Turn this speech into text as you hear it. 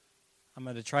I'm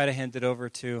going to try to hand it over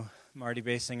to Marty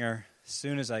Basinger as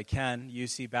soon as I can.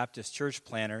 UC Baptist Church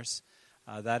Planters.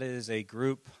 That is a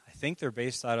group, I think they're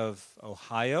based out of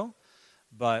Ohio,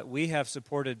 but we have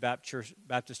supported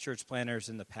Baptist Church Planters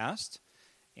in the past,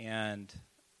 and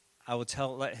I will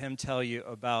let him tell you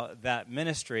about that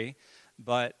ministry.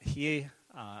 But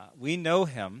we know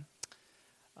him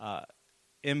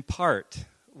in part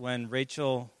when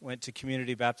Rachel went to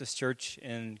Community Baptist Church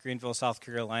in Greenville, South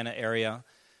Carolina area.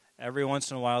 Every once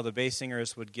in a while, the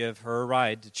Basingers would give her a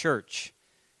ride to church.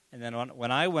 And then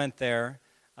when I went there,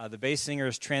 the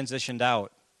Basingers transitioned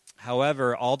out.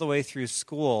 However, all the way through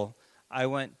school, I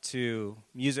went to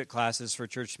music classes for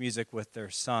church music with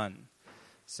their son.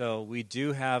 So we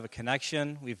do have a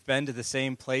connection. We've been to the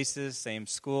same places, same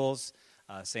schools,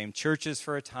 same churches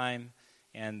for a time.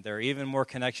 And there are even more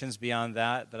connections beyond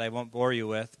that I won't bore you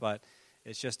with. But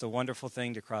it's just a wonderful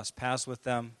thing to cross paths with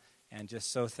them. And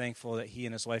just so thankful that he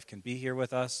and his wife can be here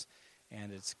with us.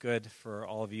 And it's good for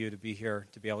all of you to be here,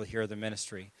 to be able to hear the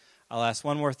ministry. I'll ask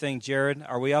one more thing. Jared,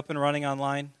 are we up and running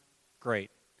online?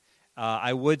 Great.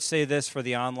 I would say this for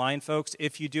the online folks.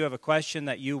 If you do have a question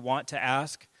that you want to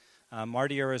ask,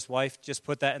 Marty or his wife, just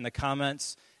put that in the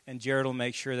comments, and Jared will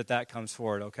make sure that comes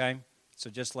forward, okay? So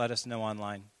just let us know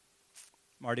online.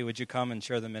 Marty, would you come and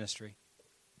share the ministry?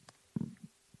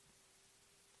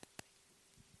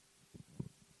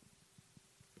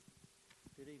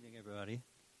 Good evening, everybody.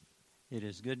 It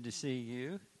is good to see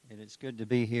you, and it's good to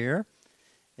be here.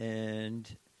 And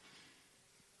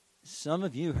some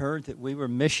of you heard that we were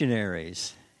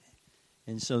missionaries.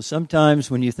 And so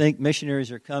sometimes when you think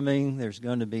missionaries are coming, there's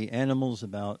going to be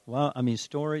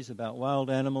stories about wild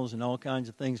animals and all kinds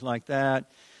of things like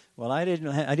that. Well, I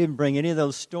didn't bring any of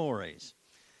those stories.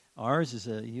 Ours is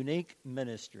a unique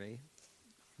ministry,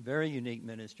 very unique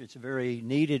ministry. It's a very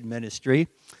needed ministry.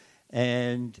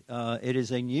 And it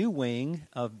is a new wing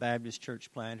of Baptist Church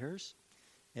Planters.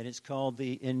 And it's called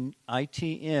the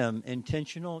ITM,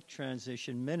 Intentional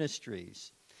Transition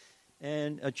Ministries.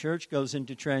 And a church goes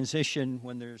into transition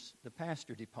when the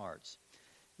pastor departs.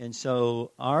 And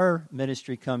so our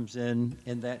ministry comes in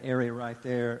that area right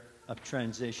there of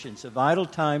transition. It's a vital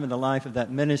time in the life of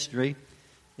that ministry.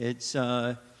 It's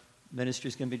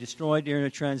ministries can be destroyed during a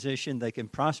transition. They can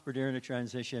prosper during a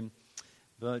transition.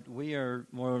 But we are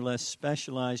more or less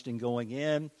specialized in going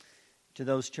in to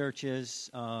those churches.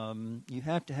 You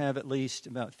have to have at least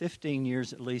about 15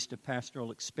 years at least of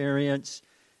pastoral experience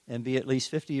and be at least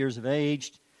 50 years of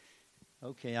age.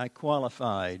 Okay, I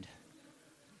qualified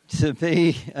to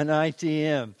be an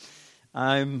ITM.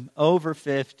 I'm over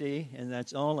 50, and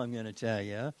that's all I'm going to tell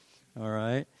you. All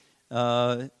right.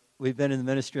 We've been in the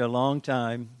ministry a long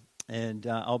time, and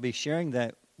I'll be sharing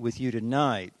that with you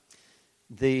tonight.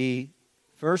 The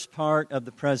first part of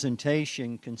the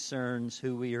presentation concerns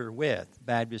who we are with,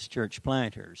 Baptist Church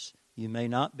Planters. You may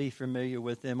not be familiar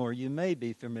with them, or you may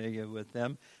be familiar with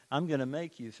them. I'm going to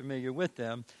make you familiar with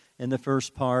them in the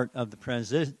first part of the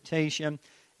presentation.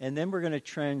 And then we're going to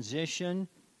transition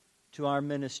to our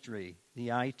ministry, the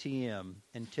ITM,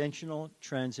 Intentional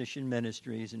Transition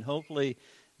Ministries. And hopefully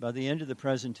by the end of the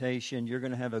presentation, you're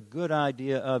going to have a good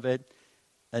idea of it,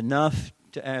 enough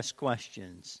to ask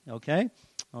questions. Okay?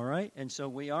 All right, and so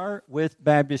we are with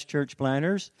Baptist Church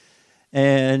Planters,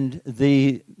 and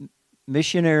the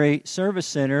Missionary Service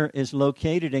Center is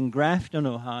located in Grafton,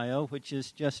 Ohio, which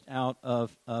is just out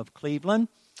of Cleveland.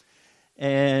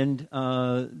 And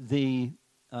the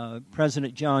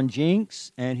President John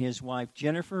Jinks and his wife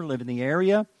Jennifer live in the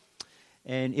area,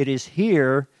 and it is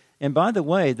here. And by the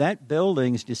way, that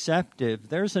building's deceptive.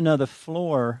 There's another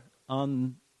floor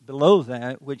below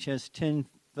that which has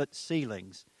 10-foot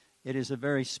ceilings. It is a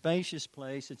very spacious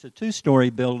place. It's a 2-story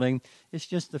building. It's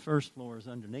just the first floor is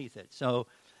underneath it. So,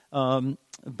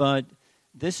 but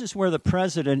this is where the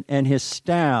president and his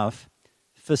staff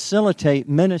facilitate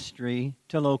ministry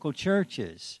to local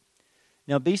churches.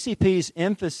 Now, BCP's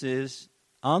emphasis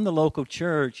on the local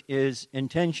church is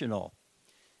intentional.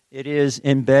 It is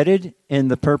embedded in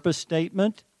the purpose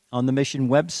statement on the mission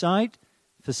website,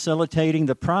 facilitating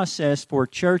the process for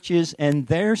churches and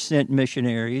their sent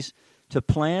missionaries to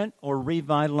plant or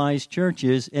revitalize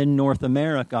churches in North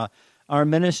America. Our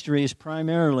ministry is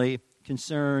primarily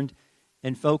concerned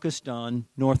and focused on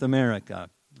North America.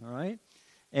 All right?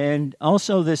 And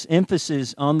also this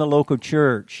emphasis on the local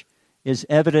church is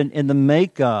evident in the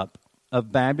makeup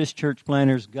of Baptist Church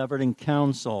Planters Governing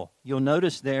Council. You'll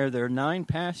notice there are 9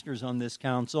 pastors on this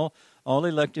council, all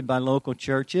elected by local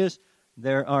churches.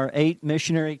 There are 8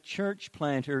 missionary church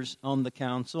planters on the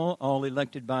council, all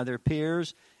elected by their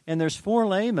peers. And there's 4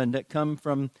 laymen that come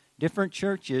from different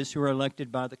churches who are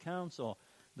elected by the council.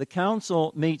 The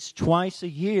council meets twice a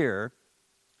year.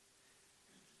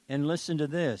 And listen to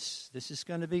this. This is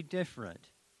going to be different.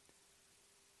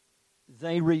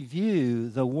 They review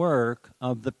the work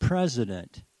of the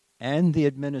president and the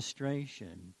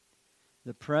administration.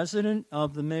 The president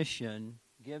of the mission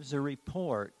gives a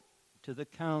report to the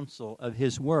council of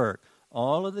his work.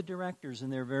 All of the directors in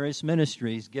their various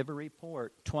ministries give a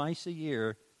report twice a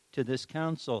year to this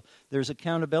council. There's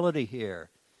accountability here,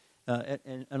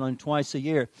 and on twice a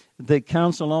year. The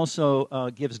council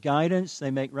also gives guidance,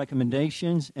 they make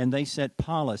recommendations, and they set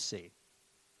policy.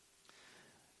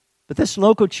 But this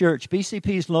local church,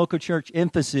 BCP's local church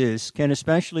emphasis can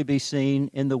especially be seen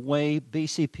in the way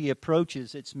BCP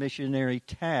approaches its missionary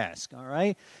task, all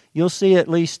right? You'll see at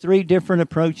least 3 different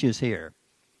approaches here.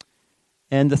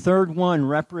 And the third one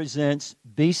represents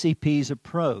BCP's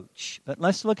approach. But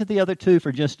let's look at the other 2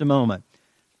 for just a moment.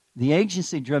 The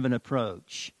agency-driven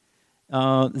approach.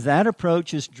 That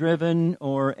approach is driven,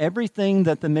 or everything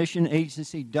that the mission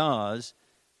agency does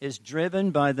is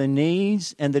driven by the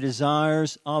needs and the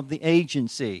desires of the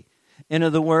agency. In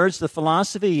other words, the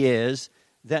philosophy is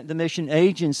that the mission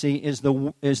agency is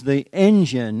the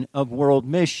engine of world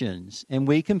missions, and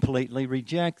we completely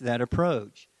reject that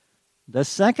approach. The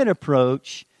second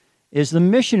approach is the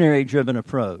missionary-driven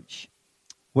approach,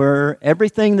 where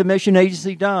everything the mission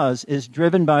agency does is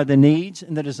driven by the needs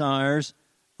and the desires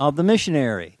of the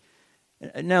missionary.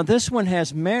 Now, this one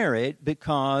has merit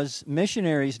because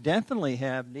missionaries definitely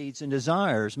have needs and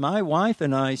desires. My wife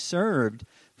and I served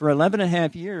for 11 and a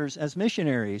half years as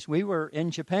missionaries. We were in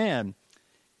Japan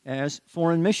as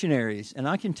foreign missionaries, and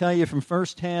I can tell you from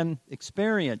firsthand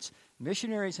experience,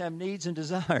 missionaries have needs and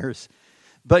desires.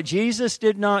 But Jesus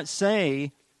did not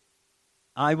say,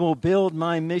 I will build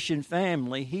my mission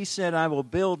family. He said, I will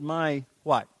build my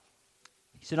what?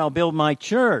 He said, I'll build my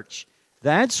church.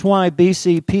 That's why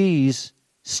BCP's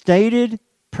stated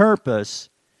purpose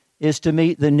is to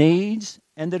meet the needs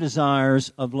and the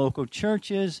desires of local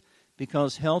churches,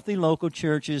 because healthy local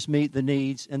churches meet the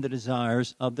needs and the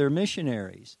desires of their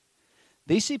missionaries.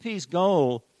 BCP's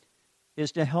goal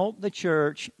is to help the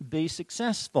church be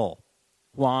successful.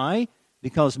 Why?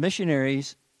 Because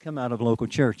missionaries come out of local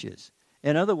churches.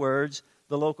 In other words,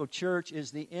 the local church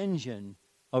is the engine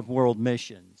of world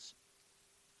missions.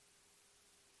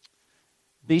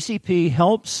 BCP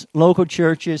helps local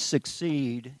churches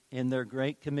succeed in their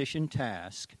Great Commission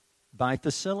task by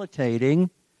facilitating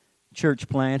church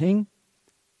planting,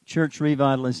 church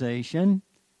revitalization,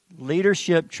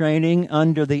 leadership training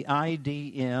under the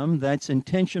IDM, that's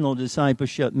Intentional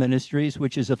Discipleship Ministries,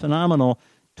 which is a phenomenal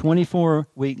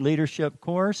 24-week leadership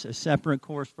course, a separate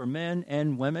course for men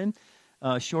and women,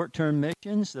 short-term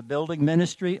missions, the building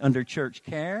ministry under church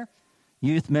care,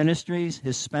 youth ministries,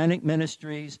 Hispanic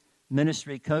ministries,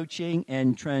 ministry coaching,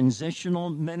 and transitional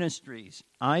ministries,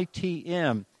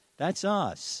 ITM. That's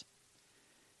us.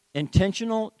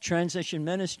 Intentional Transition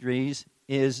Ministries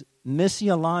is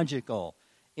missiological.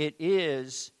 It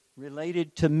is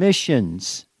related to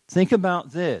missions. Think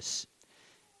about this.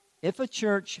 If a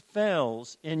church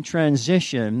fails in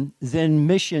transition, then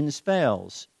missions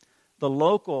fails. The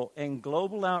local and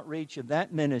global outreach of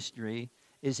that ministry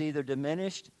is either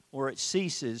diminished or it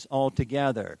ceases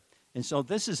altogether. And so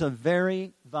this is a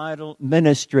very vital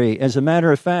ministry. As a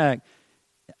matter of fact,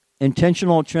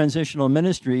 Intentional Transitional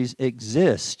Ministries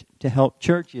exist to help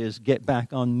churches get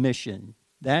back on mission.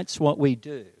 That's what we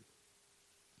do.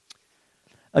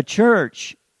 A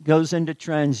church goes into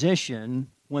transition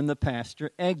when the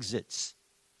pastor exits.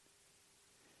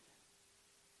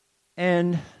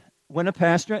 And when a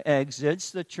pastor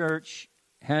exits, the church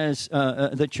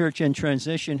in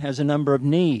transition has a number of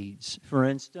needs. For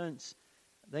instance,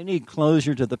 they need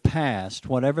closure to the past,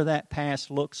 whatever that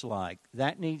past looks like.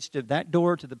 That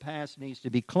door to the past needs to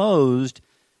be closed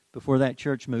before that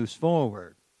church moves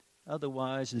forward.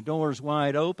 Otherwise, the door is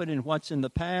wide open, and what's in the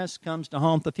past comes to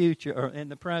haunt the future or in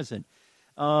the present.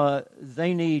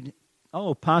 They need,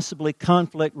 possibly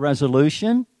conflict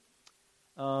resolution.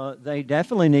 They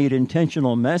definitely need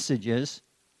intentional messages.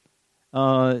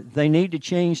 They need to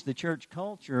change the church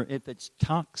culture if it's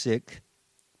toxic.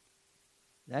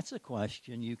 That's a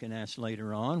question you can ask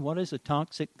later on. What is a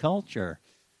toxic culture?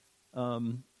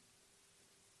 And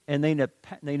they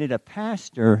need a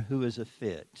pastor who is a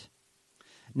fit.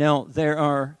 Now,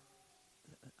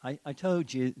 I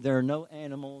told you, there are no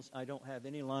animals. I don't have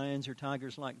any lions or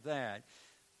tigers like that.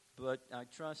 But I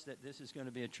trust that this is going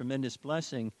to be a tremendous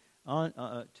blessing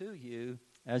to you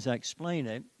as I explain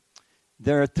it.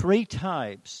 There are 3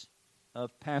 types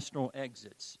of pastoral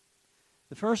exits.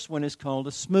 The first one is called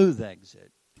a smooth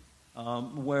exit,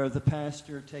 where the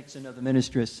pastor takes another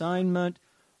ministry assignment,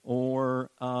 or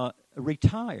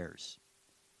retires.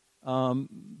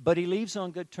 But he leaves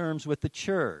on good terms with the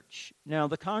church. Now,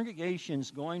 the congregation's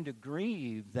going to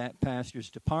grieve that pastor's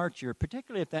departure,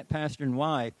 particularly if that pastor and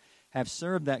wife have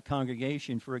served that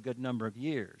congregation for a good number of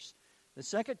years. The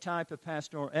second type of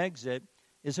pastoral exit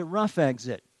is a rough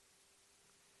exit.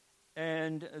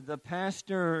 And the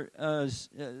pastor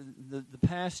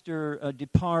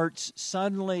departs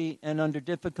suddenly and under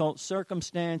difficult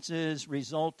circumstances,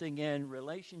 resulting in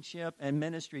relationship and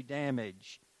ministry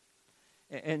damage.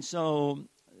 And so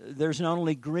there's not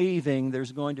only grieving,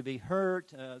 there's going to be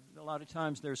hurt. A lot of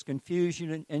times there's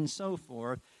confusion and so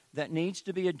forth that needs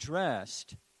to be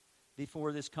addressed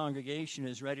before this congregation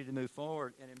is ready to move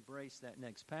forward and embrace that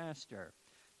next pastor.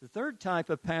 The third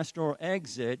type of pastoral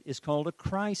exit is called a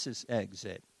crisis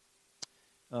exit.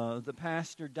 The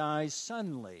pastor dies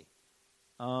suddenly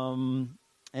and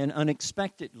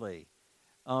unexpectedly.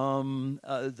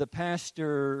 The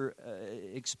pastor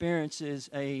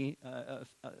experiences a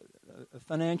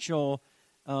financial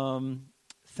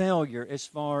failure as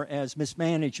far as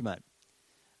mismanagement.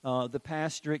 The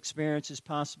pastor experiences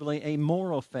possibly a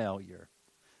moral failure.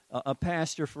 A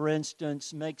pastor, for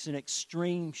instance, makes an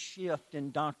extreme shift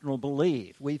in doctrinal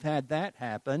belief. We've had that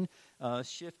happen,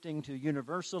 shifting to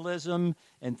universalism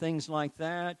and things like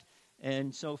that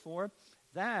and so forth.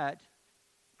 That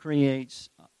creates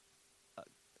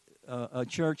a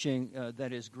church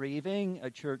that is grieving,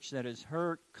 a church that is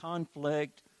hurt,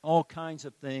 conflict, all kinds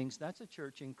of things. That's a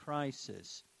church in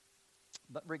crisis.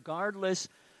 But regardless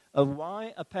of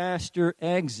why a pastor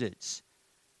exits,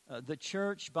 the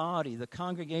church body, the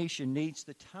congregation, needs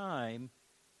the time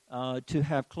to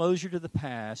have closure to the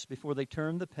past before they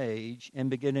turn the page and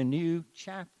begin a new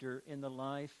chapter in the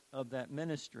life of that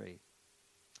ministry.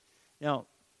 Now,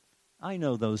 I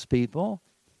know those people.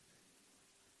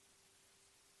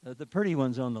 The pretty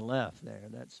one's on the left there.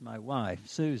 That's my wife,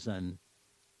 Susan.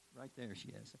 Right there she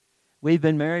is. We've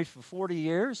been married for 40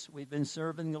 years. We've been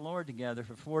serving the Lord together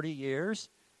for 40 years.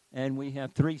 And we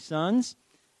have 3 sons.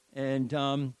 And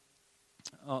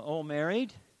all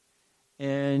married,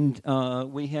 and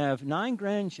we have 9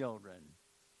 grandchildren.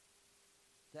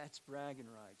 That's bragging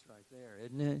rights right there,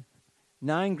 isn't it?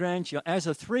 9 grandchildren. As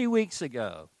of 3 weeks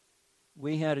ago,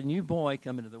 we had a new boy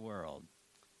come into the world,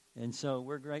 and so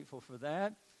we're grateful for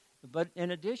that. But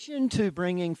in addition to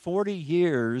bringing 40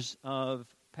 years of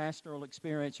pastoral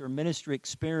experience or ministry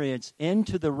experience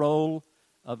into the role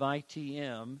of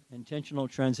ITM, Intentional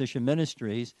Transition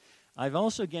Ministries, I've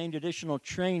also gained additional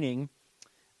training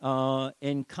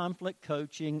in conflict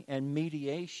coaching and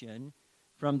mediation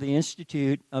from the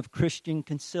Institute of Christian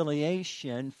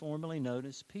Conciliation, formerly known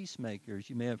as Peacemakers.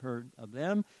 You may have heard of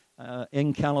them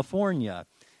in California.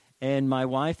 And my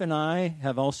wife and I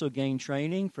have also gained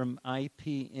training from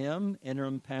IPM,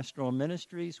 Interim Pastoral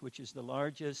Ministries, which is the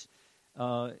largest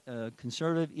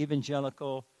conservative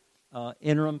evangelical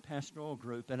interim pastoral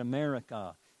group in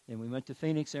America. And we went to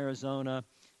Phoenix, Arizona,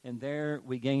 and there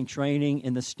we gained training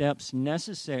in the steps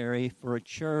necessary for a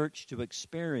church to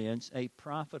experience a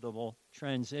profitable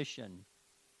transition.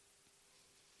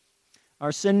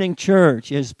 Our sending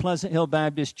church is Pleasant Hill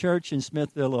Baptist Church in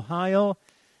Smithville, Ohio,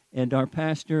 and our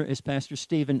pastor is Pastor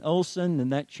Stephen Olson,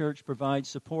 and that church provides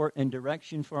support and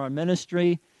direction for our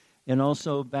ministry, and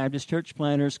also Baptist Church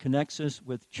Planners connects us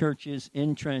with churches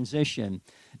in transition.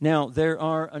 Now, there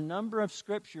are a number of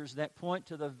scriptures that point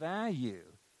to the value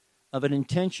of an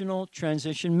intentional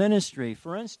transition ministry.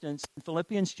 For instance, in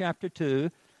Philippians chapter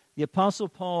 2, the Apostle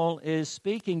Paul is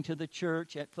speaking to the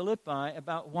church at Philippi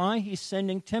about why he's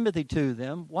sending Timothy to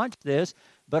them. Watch this.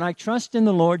 But I trust in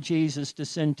the Lord Jesus to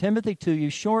send Timothy to you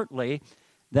shortly,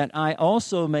 that I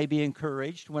also may be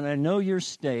encouraged when I know your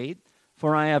state,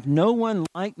 for I have no one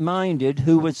like-minded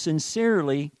who would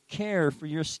sincerely care for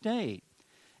your state.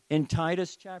 In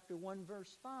Titus chapter 1,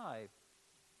 verse 5,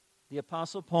 the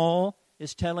Apostle Paul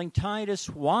is telling Titus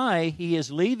why he is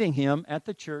leaving him at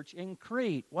the church in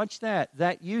Crete. Watch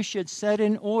that you should set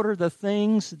in order the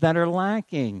things that are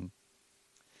lacking.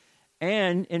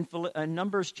 And in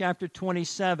Numbers chapter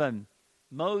 27,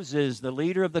 Moses, the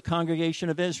leader of the congregation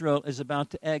of Israel, is about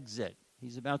to exit.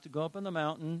 He's about to go up on the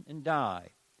mountain and die.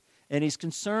 And he's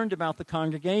concerned about the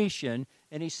congregation,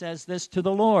 and he says this to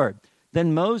the Lord.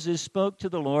 Then Moses spoke to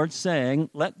the Lord, saying,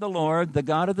 "Let the Lord, the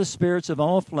God of the spirits of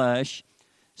all flesh,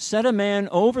 set a man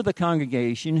over the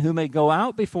congregation who may go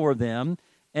out before them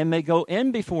and may go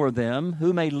in before them,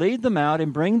 who may lead them out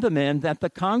and bring them in, that the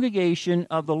congregation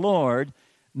of the Lord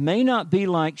may not be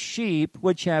like sheep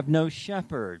which have no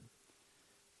shepherd."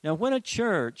 Now, when a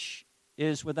church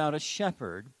is without a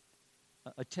shepherd,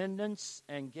 attendance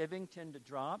and giving tend to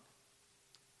drop.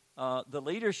 The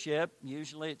leadership,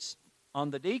 usually it's on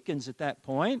the deacons at that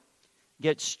point,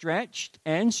 gets stretched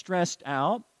and stressed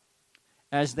out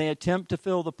as they attempt to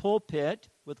fill the pulpit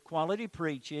with quality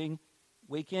preaching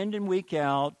week in and week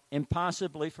out, and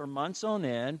possibly for months on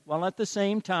end, while at the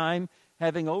same time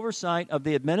having oversight of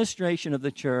the administration of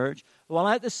the church, while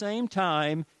at the same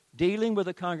time dealing with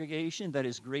a congregation that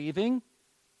is grieving,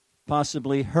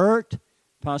 possibly hurt,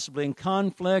 possibly in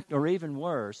conflict, or even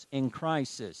worse, in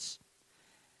crisis.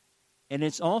 And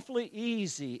it's awfully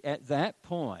easy at that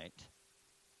point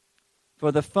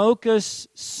for the focus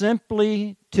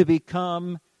simply to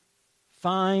become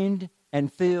find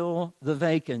and fill the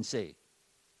vacancy,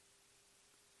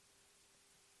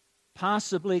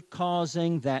 possibly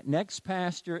causing that next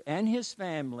pastor and his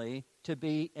family to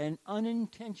be an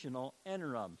unintentional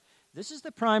interim. This is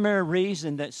the primary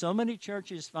reason that so many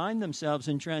churches find themselves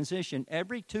in transition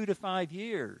every 2 to 5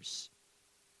 years.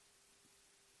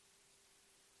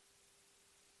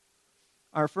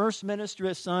 Our first ministry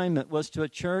assignment was to a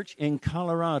church in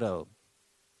Colorado.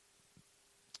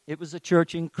 It was a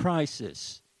church in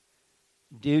crisis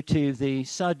due to the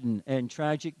sudden and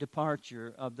tragic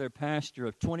departure of their pastor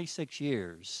of 26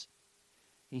 years.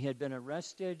 He had been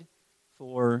arrested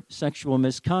for sexual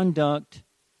misconduct,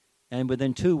 and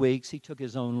within 2 weeks, he took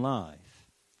his own life.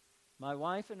 My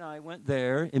wife and I went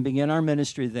there and began our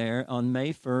ministry there on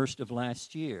May 1st of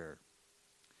last year.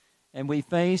 And we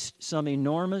faced some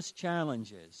enormous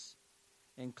challenges,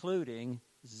 including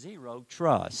zero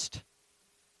trust.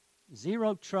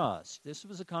 Zero trust. This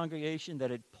was a congregation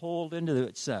that had pulled into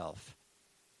itself.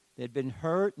 They had been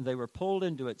hurt, and they were pulled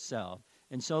into itself.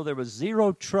 And so there was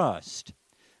zero trust.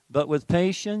 But with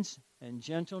patience and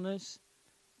gentleness,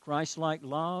 Christ-like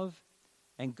love,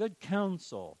 and good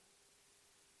counsel,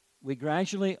 we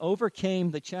gradually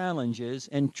overcame the challenges,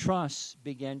 and trust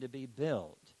began to be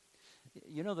built.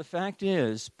 You know, the fact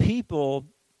is, people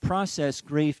process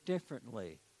grief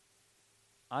differently.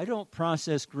 I don't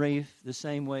process grief the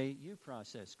same way you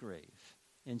process grief,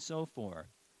 and so forth.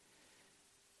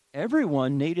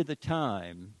 Everyone needed the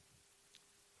time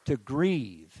to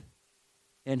grieve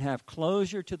and have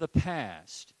closure to the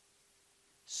past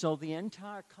so the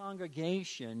entire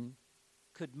congregation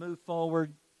could move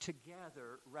forward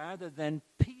together rather than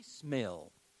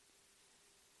piecemeal.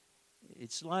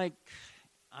 It's like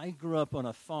I grew up on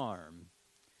a farm.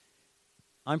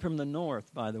 I'm from the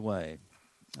north, by the way,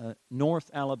 North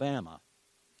Alabama.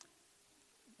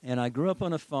 And I grew up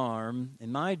on a farm,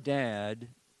 and my dad,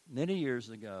 many years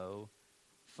ago,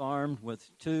 farmed with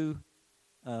two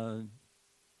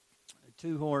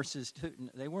horses.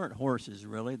 They weren't horses,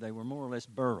 really. They were more or less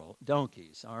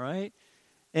donkeys, all right?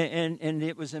 And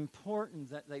it was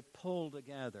important that they pull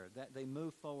together, that they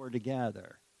move forward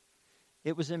together.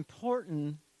 It was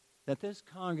important that this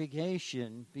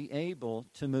congregation be able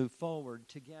to move forward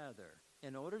together.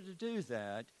 In order to do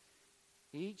that,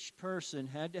 each person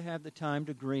had to have the time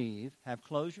to grieve, have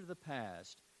closure to the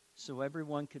past, so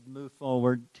everyone could move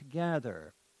forward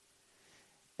together.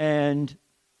 And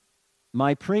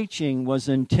my preaching was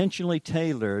intentionally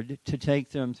tailored to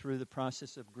take them through the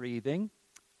process of grieving,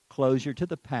 closure to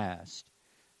the past,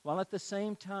 while at the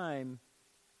same time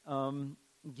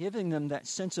giving them that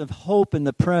sense of hope in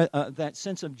that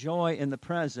sense of joy in the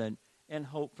present and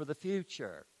hope for the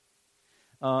future.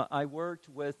 I worked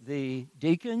with the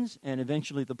deacons and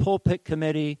eventually the pulpit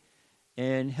committee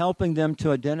in helping them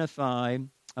to identify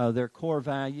their core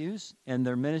values and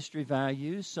their ministry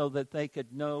values so that they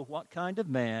could know what kind of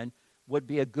man would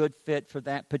be a good fit for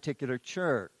that particular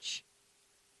church.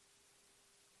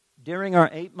 During our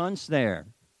 8 months there,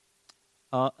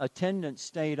 attendance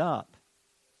stayed up.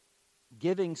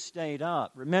 Giving stayed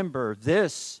up. Remember,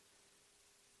 this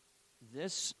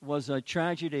was a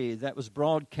tragedy that was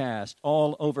broadcast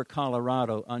all over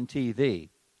Colorado on TV.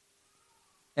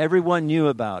 Everyone knew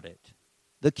about it.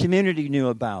 The community knew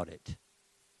about it.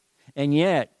 And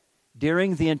yet,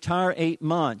 during the entire 8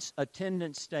 months,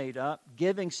 attendance stayed up,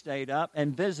 giving stayed up,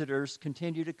 and visitors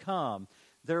continued to come.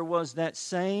 There was that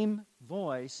same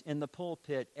voice in the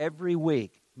pulpit every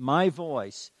week, my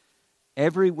voice,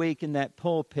 every week in that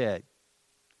pulpit.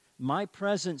 My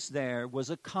presence there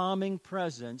was a calming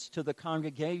presence to the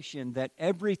congregation that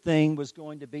everything was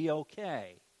going to be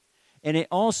okay. And it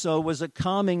also was a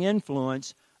calming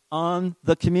influence on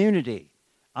the community.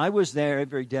 I was there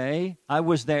every day. I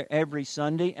was there every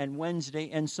Sunday and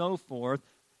Wednesday and so forth,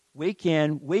 week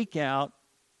in, week out,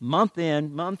 month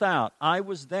in, month out. I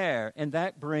was there, and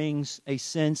that brings a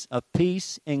sense of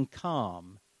peace and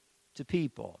calm to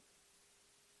people.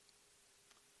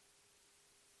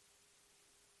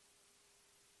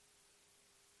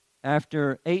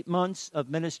 After 8 months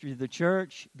of ministry to the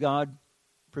church, God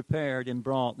prepared and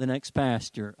brought the next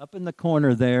pastor. Up in the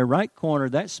corner there, right corner,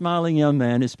 that smiling young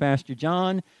man is Pastor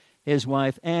John, his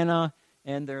wife Anna,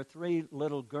 and their 3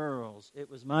 little girls. It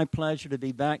was my pleasure to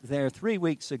be back there 3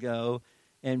 weeks ago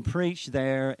and preach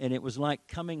there, and it was like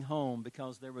coming home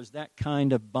because there was that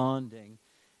kind of bonding.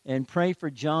 And pray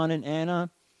for John and Anna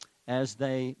as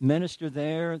they minister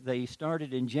there. They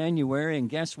started in January, and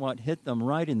guess what hit them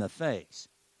right in the face?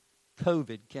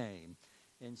 COVID came.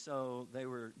 And so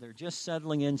they're just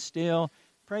settling in still.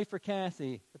 Pray for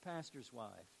Kathy, the pastor's wife.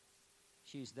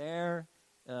 She's there,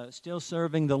 still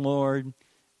serving the Lord,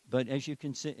 but as you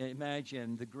can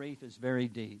imagine, the grief is very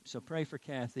deep. So pray for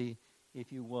Kathy,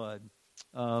 if you would.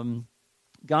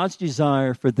 God's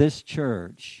desire for this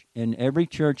church and every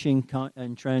church in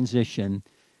transition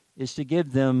is to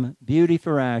give them beauty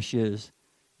for ashes,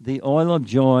 the oil of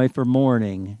joy for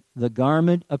mourning, the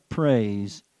garment of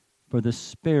praise for the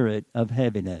spirit of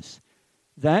heaviness.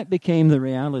 That became the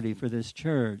reality for this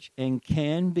church and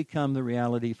can become the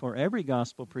reality for every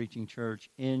gospel-preaching church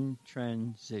in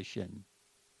transition.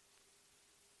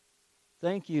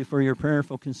 Thank you for your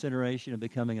prayerful consideration of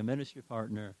becoming a ministry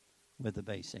partner with the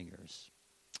Basingers.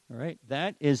 All right,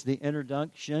 that is the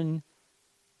introduction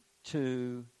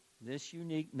to this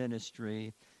unique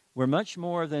ministry. We're much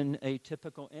more than a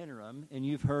typical interim,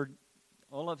 and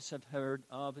all of us have heard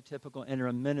of a typical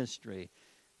interim ministry.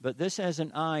 But this has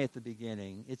an I at the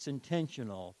beginning. It's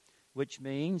intentional, which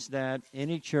means that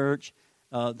any church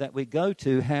that we go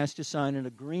to has to sign an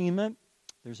agreement.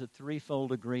 There's a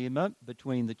threefold agreement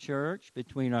between the church,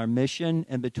 between our mission,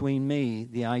 and between me,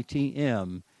 the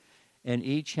ITM. And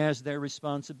each has their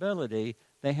responsibility.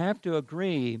 They have to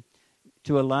agree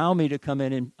to allow me to come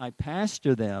in and I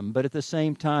pastor them, but at the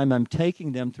same time I'm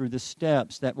taking them through the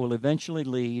steps that will eventually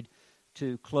lead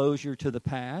to closure to the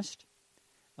past,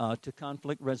 to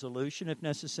conflict resolution if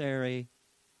necessary,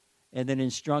 and then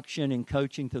instruction and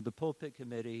coaching to the pulpit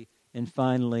committee, and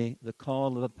finally the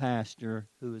call of a pastor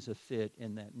who is a fit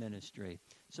in that ministry.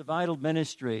 It's a vital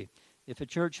ministry. If a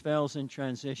church fails in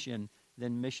transition,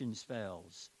 then missions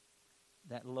fails.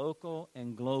 That local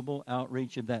and global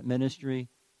outreach of that ministry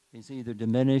is either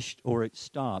diminished or it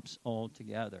stops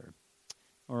altogether.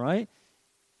 All right?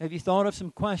 Have you thought of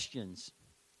some questions?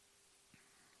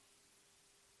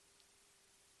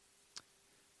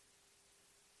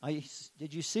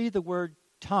 Did you see the word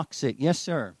toxic? Yes,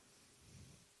 sir.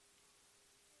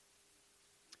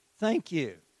 Thank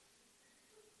you.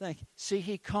 See,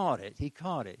 he caught it.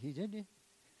 He didn't.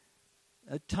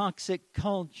 A toxic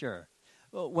culture.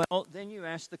 Well, then you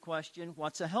ask the question,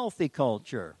 what's a healthy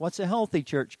culture? What's a healthy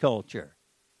church culture?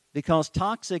 Because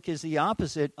toxic is the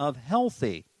opposite of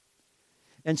healthy.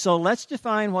 And so let's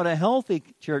define what a healthy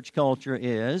church culture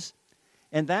is,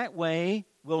 and that way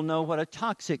we'll know what a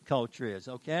toxic culture is,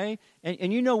 okay?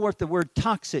 And you know what the word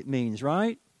toxic means,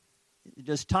 right?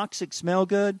 Does toxic smell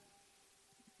good?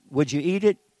 Would you eat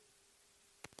it?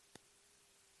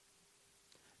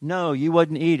 No, you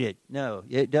wouldn't eat it. No,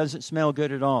 it doesn't smell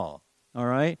good at all. All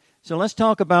right? So let's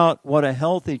talk about what a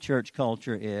healthy church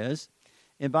culture is.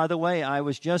 And by the way, I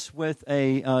was just with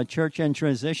a church in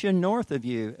transition north of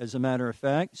you, as a matter of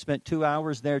fact. Spent 2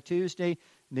 hours there Tuesday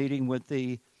meeting with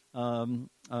the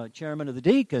chairman of the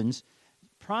deacons,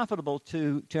 profitable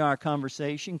to our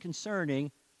conversation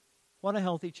concerning what a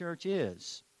healthy church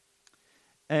is.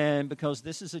 And because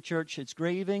this is a church that's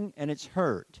grieving and it's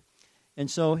hurt.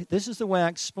 And so this is the way I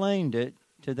explained it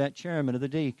to that chairman of the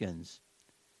deacons.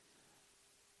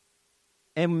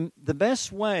 And the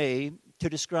best way to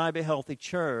describe a healthy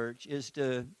church is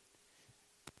to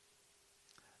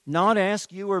not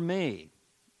ask you or me,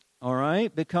 all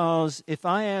right? Because if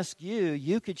I ask you,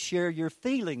 you could share your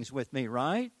feelings with me,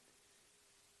 right?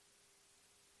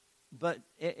 But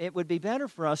it would be better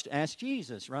for us to ask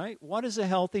Jesus, right? What is a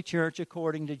healthy church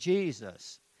according to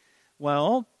Jesus?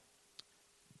 Well,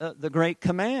 the great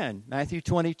command, Matthew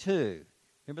 22.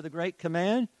 Remember the great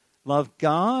command? Love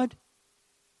God,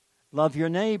 love your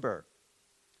neighbor.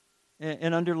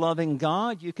 And under loving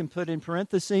God, you can put in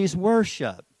parentheses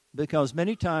worship, because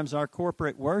many times our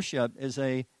corporate worship is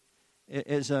a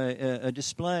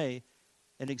display,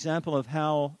 an example of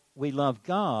how we love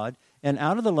God, and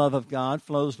out of the love of God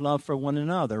flows love for one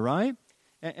another, right?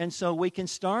 And so we can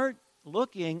start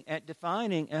looking at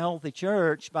defining a healthy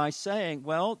church by saying,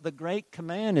 well, the great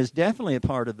command is definitely a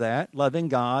part of that, loving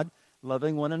God,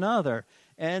 loving one another.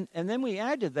 And then we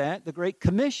add to that the Great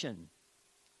Commission,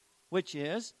 which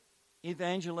is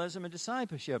evangelism and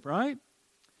discipleship, right?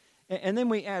 And then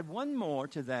we add one more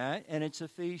to that, and it's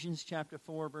Ephesians chapter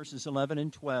 4, verses 11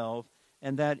 and 12,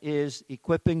 and that is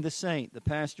equipping the saint. The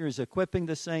pastor is equipping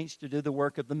the saints to do the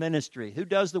work of the ministry. Who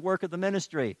does the work of the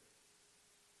ministry?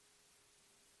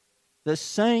 The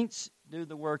saints do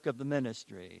the work of the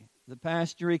ministry. The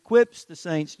pastor equips the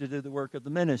saints to do the work of the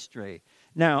ministry.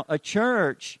 Now, a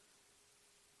church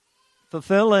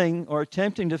fulfilling or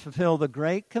attempting to fulfill the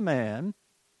great command,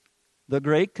 the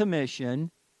great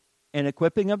commission, and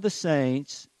equipping of the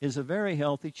saints is a very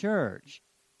healthy church.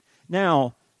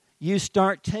 Now, you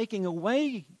start taking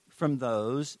away from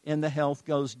those and the health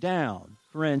goes down.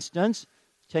 For instance,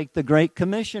 take the Great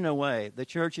Commission away. The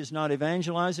church is not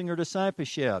evangelizing or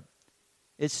discipleship.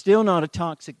 It's still not a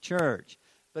toxic church,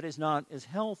 but it's not as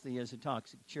healthy as a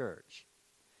toxic church.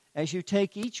 As you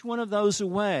take each one of those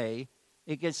away,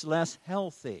 it gets less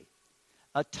healthy.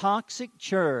 A toxic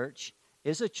church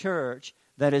is a church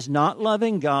that is not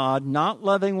loving God, not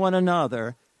loving one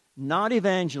another, not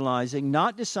evangelizing,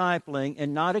 not discipling,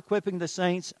 and not equipping the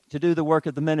saints to do the work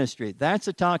of the ministry. That's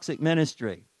a toxic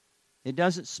ministry. It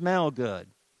doesn't smell good.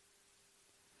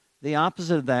 The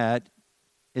opposite of that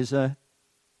is a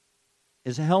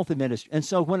healthy ministry. And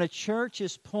so when a church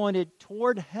is pointed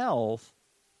toward health,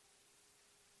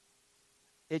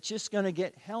 it's just going to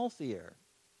get healthier.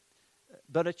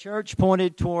 But a church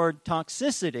pointed toward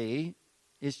toxicity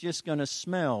is just going to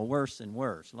smell worse and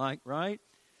worse, right?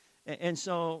 And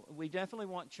so we definitely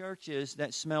want churches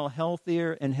that smell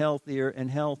healthier and healthier and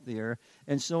healthier.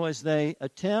 And so as they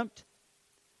attempt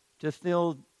to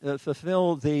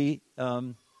fulfill the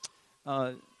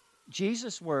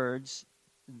Jesus' words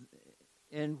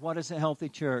in what is a healthy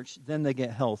church, then they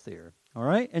get healthier. All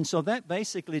right? And so that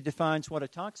basically defines what a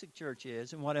toxic church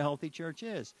is and what a healthy church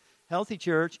is. Healthy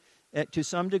church, to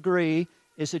some degree,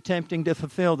 is attempting to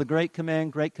fulfill the Great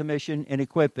Command, Great Commission, and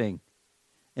equipping.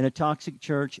 And a toxic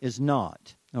church is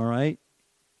not. All right?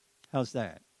 How's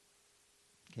that?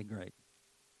 Okay, great.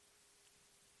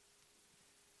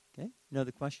 Okay,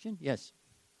 another question? Yes.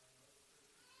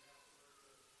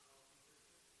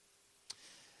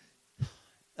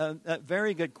 A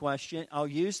very good question. I'll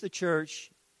use the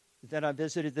church that I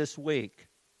visited this week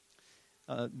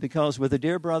because with a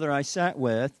dear brother I sat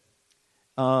with,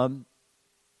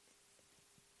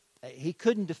 he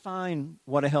couldn't define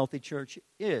what a healthy church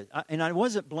is. And I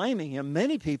wasn't blaming him.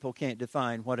 Many people can't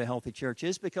define what a healthy church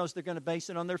is because they're going to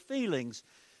base it on their feelings.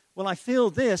 Well, I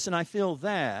feel this and I feel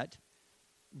that.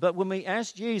 But when we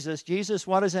ask Jesus,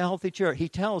 what is a healthy church? He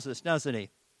tells us, doesn't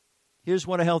he? Here's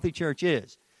what a healthy church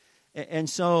is. And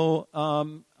so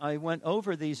I went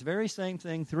over these very same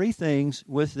thing, 3 things,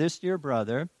 with this dear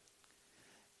brother.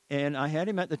 And I had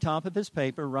him at the top of his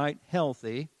paper write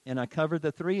healthy, and I covered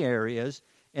the 3 areas.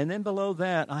 And then below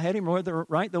that, I had him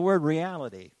write the word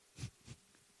reality.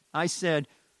 I said,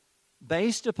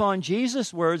 based upon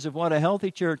Jesus' words of what a healthy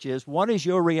church is, what is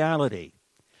your reality?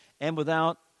 And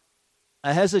without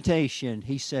a hesitation,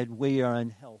 he said, we are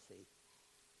unhealthy.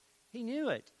 He knew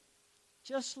it.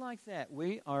 Just like that,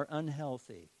 we are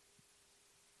unhealthy.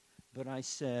 But I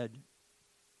said,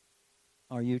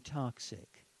 are you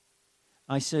toxic?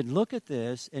 I said, look at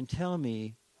this and tell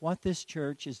me what this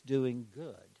church is doing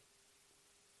good.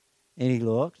 And he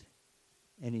looked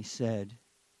and he said,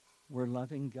 we're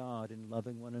loving God and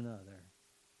loving one another.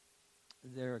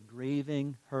 They're a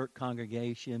grieving, hurt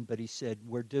congregation, but he said,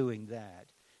 we're doing that.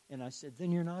 And I said,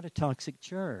 then you're not a toxic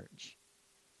church.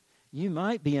 You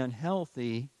might be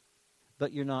unhealthy,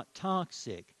 but you're not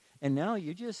toxic. And now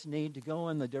you just need to go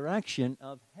in the direction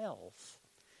of health.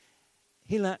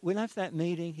 We left that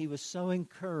meeting. He was so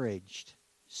encouraged,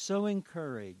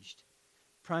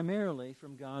 primarily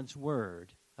from God's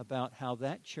Word about how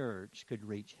that church could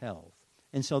reach health.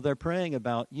 And so they're praying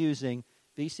about using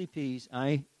BCP's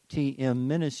ITM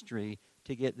ministry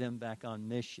to get them back on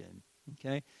mission.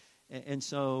 Okay? And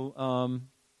so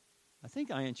I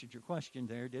think I answered your question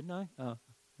there, didn't I? All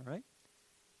right.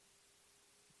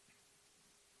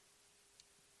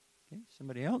 Okay,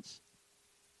 somebody else?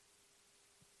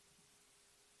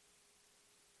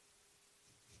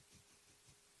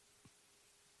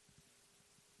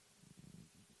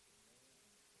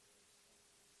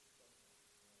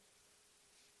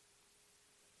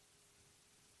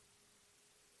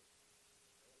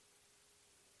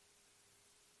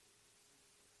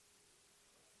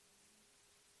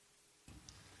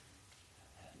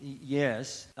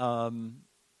 Yes.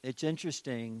 It's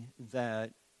interesting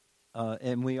that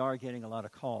and we are getting a lot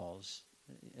of calls.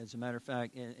 As a matter of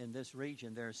fact, in this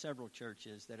region, there are several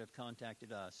churches that have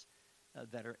contacted us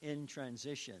that are in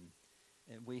transition.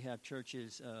 And we have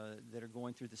churches that are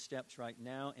going through the steps right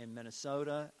now in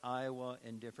Minnesota, Iowa,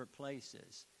 and different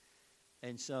places.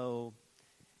 And so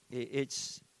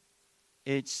it's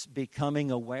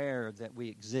becoming aware that we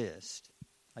exist.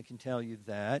 I can tell you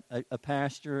that. A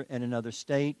pastor in another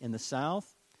state in the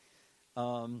South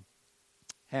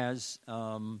has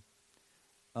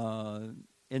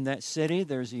in that city,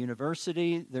 there's a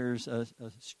university, there's a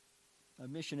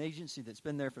mission agency that's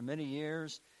been there for many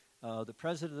years. The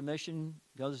president of the mission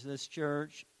goes to this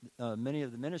church. Many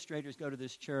of the administrators go to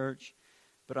this church.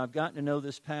 But I've gotten to know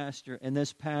this pastor, and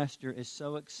this pastor is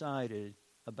so excited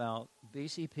about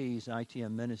BCP's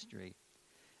ITM ministry.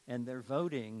 And they're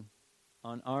voting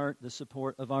on the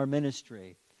support of our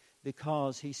ministry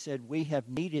because he said we have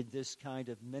needed this kind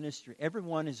of ministry.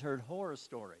 Everyone has heard horror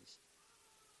stories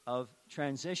of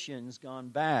transitions gone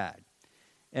bad.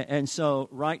 And so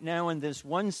right now in this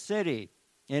one city,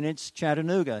 and it's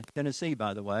Chattanooga, Tennessee,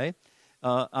 by the way,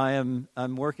 I'm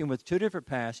working with two different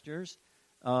pastors.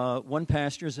 One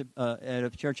pastor is at a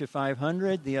church of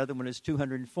 500. The other one is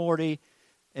 240.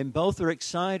 And both are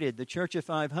excited. The church of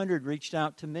 500 reached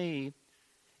out to me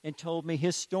and told me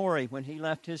his story when he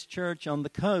left his church on the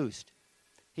coast.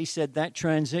 He said that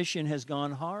transition has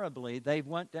gone horribly. They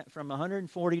went from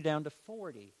 140 down to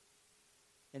 40.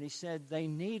 And he said they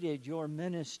needed your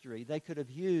ministry. They could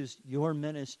have used your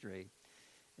ministry.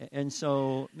 And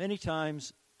so many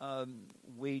times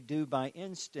we do by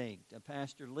instinct. A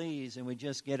pastor leaves and we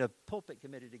just get a pulpit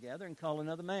committee together and call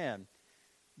another man.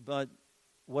 But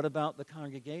what about the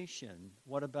congregation?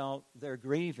 What about their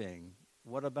grieving?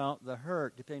 What about the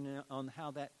hurt, depending on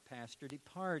how that pastor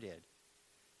departed?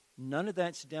 None of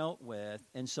that's dealt with.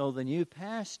 And so the new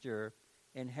pastor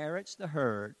inherits the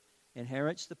hurt,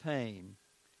 inherits the pain.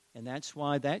 And that's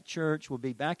why that church will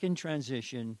be back in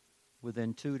transition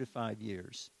within 2 to 5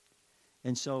 years.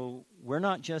 And so we're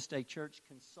not just a church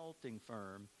consulting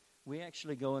firm. We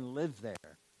actually go and live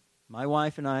there. My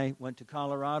wife and I went to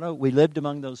Colorado. We lived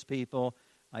among those people.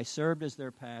 I served as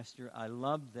their pastor. I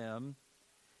loved them.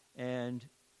 And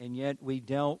yet we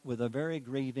dealt with a very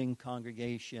grieving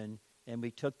congregation, and we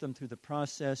took them through the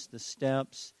process, the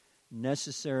steps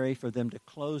necessary for them to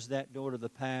close that door to the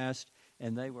past,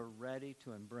 and they were ready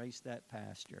to embrace that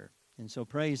pastor. And so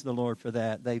praise the Lord for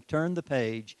that. They've turned the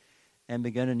page and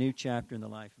begun a new chapter in the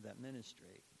life of that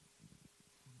ministry.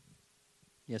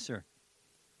 Yes, sir.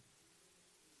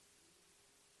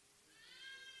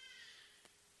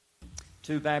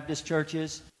 To Baptist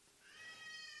churches?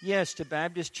 Yes, to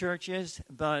Baptist churches,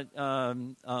 but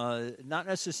not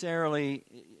necessarily.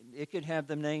 It could have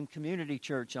the name community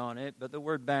church on it, but the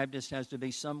word Baptist has to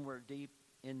be somewhere deep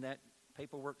in that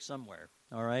paperwork somewhere,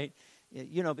 all right?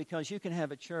 Because you can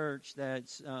have a church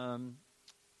that's,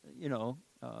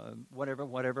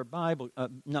 whatever Bible,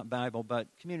 not Bible, but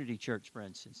community church, for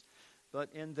instance. But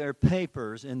in their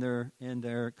papers, in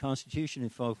their constitution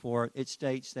and so forth, it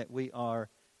states that we are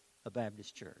a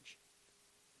Baptist church.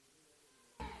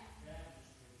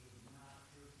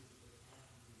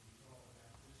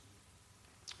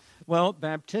 Well,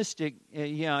 Baptistic,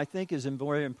 I think is a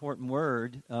very important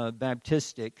word,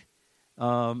 Baptistic,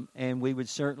 and we would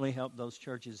certainly help those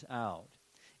churches out.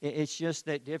 It's just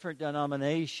that different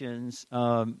denominations,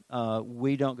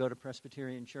 we don't go to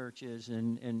Presbyterian churches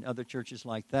and other churches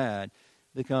like that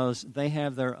because they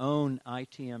have their own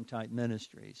ITM-type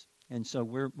ministries. And so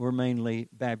we're mainly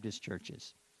Baptist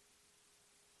churches.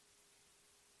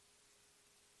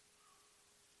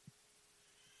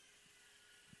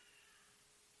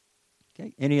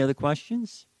 Okay, any other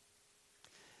questions?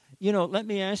 Let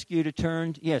me ask you to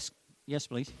turn. Yes,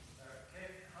 please.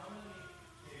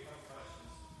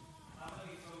 How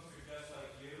many folks are just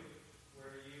like you,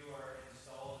 where you are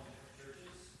installed in different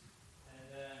churches? And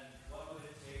then what would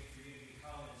it take for you to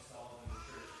become installed in the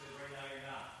church? Because right now you're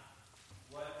not.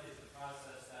 What is the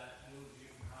process that moves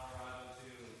you from Colorado to,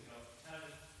 kind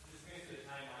of just bring us to the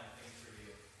timeline of things for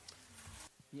you?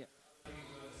 Yeah. Are you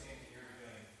doing the same thing you're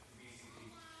doing to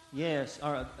BCP? Yes.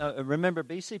 Remember,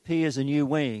 BCP is a new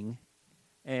wing,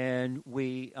 and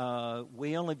we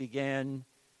only began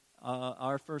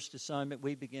our first assignment.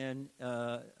 We began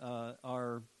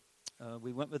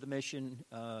we went with the mission.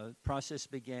 Process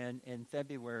began in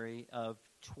February of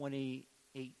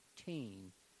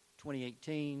 2018.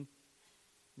 2019.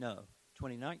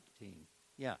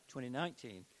 Yeah,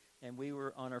 2019. And we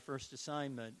were on our first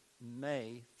assignment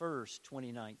May 1st,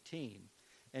 2019.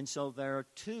 And so there are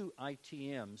 2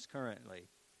 ITMs currently.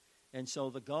 And so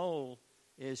the goal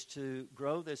is to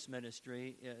grow this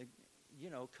ministry.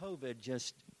 COVID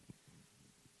just,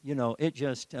 it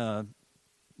just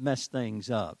messed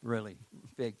things up really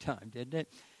big time, didn't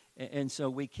it? And so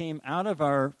we came out of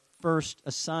our first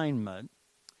assignment,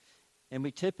 and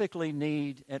we typically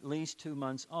need at least 2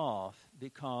 months off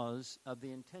because of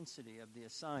the intensity of the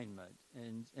assignment.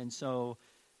 And so,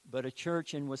 but a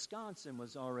church in Wisconsin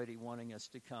was already wanting us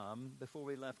to come before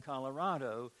we left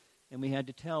Colorado, and we had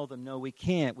to tell them, no, we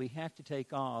can't. We have to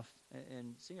take off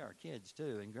and see our kids,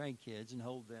 too, and grandkids, and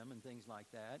hold them and things like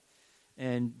that,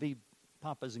 and be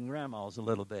papas and grandmas a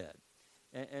little bit.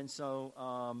 And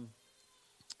so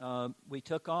we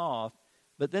took off.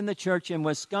 But then the church in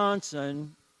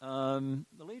Wisconsin, the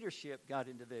leadership got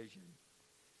in division.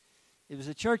 It was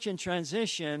a church in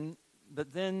transition,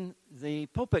 but then the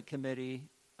pulpit committee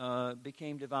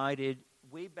became divided.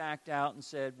 We backed out and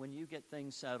said, when you get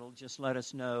things settled, just let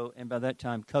us know. And by that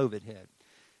time, COVID hit.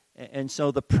 And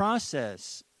so the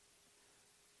process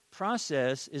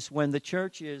is when the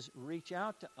churches reach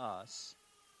out to us,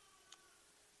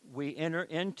 we enter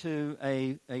into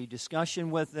a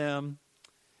discussion with them.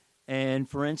 And,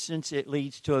 for instance, it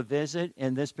leads to a visit.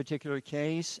 In this particular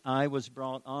case, I was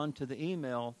brought onto the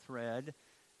email thread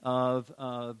of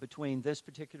between this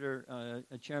particular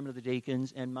chairman of the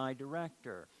deacons and my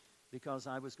director, because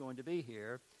I was going to be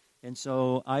here. And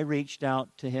so I reached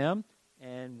out to him,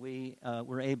 and we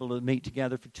were able to meet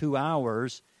together for 2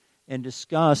 hours and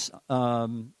discuss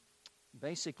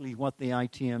basically what the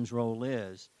ITM's role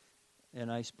is. And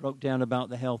I broke down about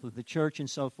the health of the church and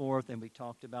so forth, and we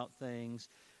talked about things.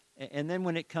 And then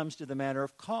when it comes to the matter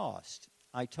of cost,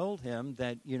 I told him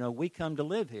that, we come to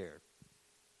live here.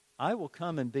 I will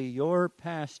come and be your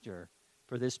pastor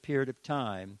for this period of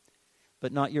time,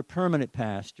 but not your permanent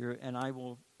pastor, and I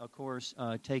will, of course,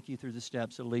 take you through the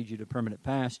steps that lead you to permanent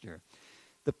pastor.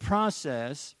 The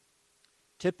process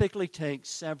typically takes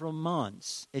several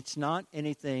months. It's not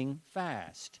anything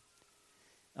fast.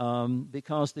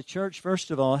 Because the church,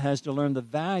 first of all, has to learn the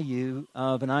value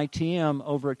of an ITM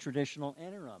over a traditional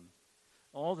interim.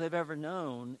 All they've ever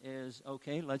known is,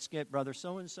 okay, let's get Brother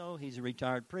so-and-so. He's a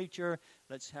retired preacher.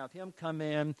 Let's have him come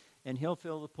in, and he'll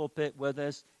fill the pulpit with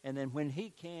us. And then when he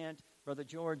can't, Brother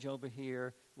George over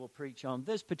here will preach on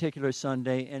this particular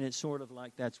Sunday, and it's sort of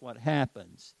like that's what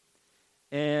happens.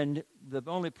 And the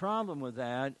only problem with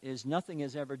that is nothing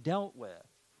is ever dealt with.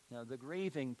 Now, the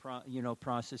grieving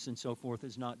process and so forth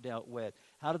is not dealt with.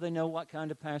 How do they know what kind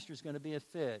of pastor is going to be a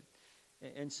fit?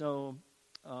 And so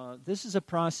this is a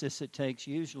process that takes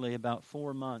usually about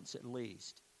 4 months at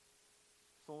least.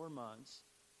 4 months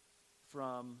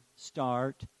from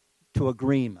start to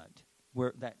agreement,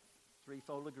 where that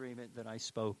threefold agreement that I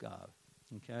spoke of.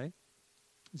 Okay?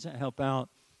 Does that help out?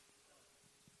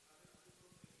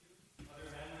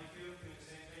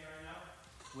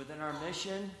 Within our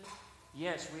mission?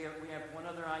 Yes, we have one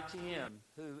other ITM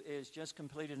who is just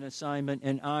completed an assignment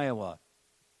in Iowa.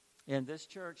 And this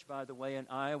church, by the way, in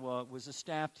Iowa was a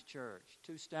staffed church,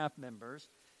 2 staff members.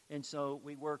 And so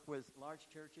we work with large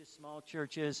churches, small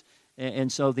churches. And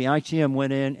so the ITM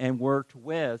went in and worked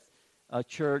with a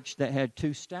church that had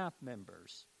 2 staff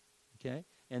members. Okay?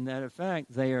 And that, in fact,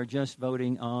 they are just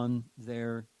voting on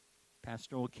their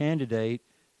pastoral candidate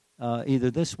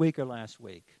either this week or last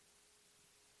week.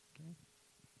 Okay?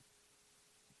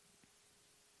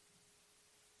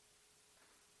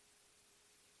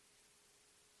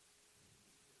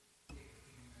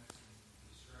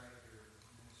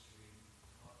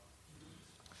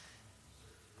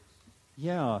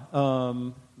 Yeah,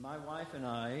 my wife and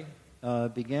I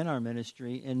began our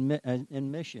ministry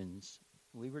in missions.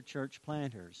 We were church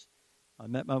planters. I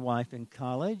met my wife in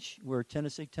college. We're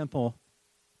Tennessee Temple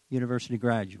University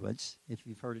graduates. If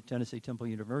you've heard of Tennessee Temple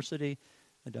University,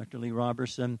 Dr. Lee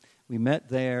Robertson, we met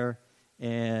there,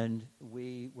 and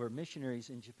we were missionaries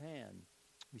in Japan.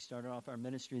 We started off our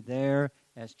ministry there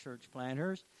as church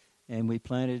planters, and we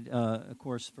planted, of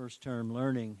course, first term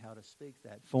learning how to speak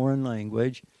that foreign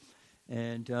language,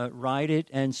 and write it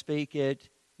and speak it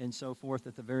and so forth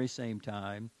at the very same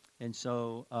time. And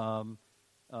so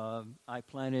I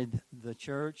planted the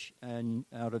church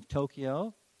out of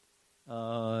Tokyo.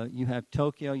 You have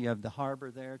Tokyo, you have the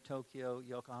harbor there, Tokyo,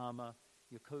 Yokohama,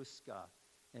 Yokosuka.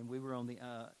 And we were on the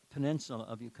peninsula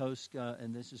of Yokosuka,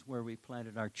 and this is where we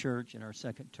planted our church in our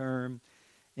second term.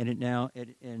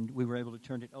 And we were able to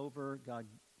turn it over. God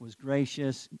was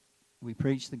gracious. We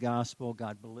preached the gospel.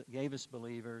 God gave us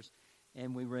believers.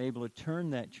 And we were able to turn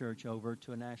that church over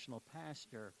to a national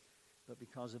pastor. But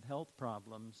because of health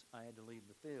problems, I had to leave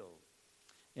the field.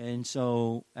 And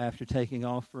so after taking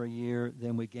off for a year,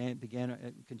 then we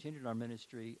continued our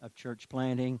ministry of church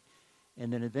planting,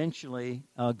 and then eventually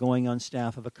going on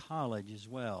staff of a college as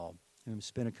well. And we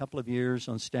spent a couple of years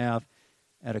on staff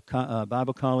at a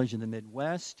Bible college in the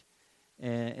Midwest,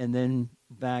 and then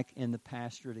back in the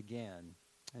pastorate again.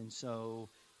 And so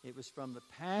it was from the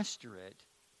pastorate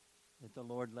that the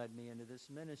Lord led me into this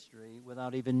ministry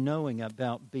without even knowing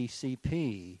about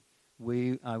BCP.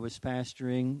 I was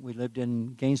pastoring. We lived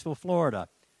in Gainesville, Florida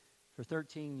for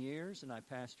 13 years, and I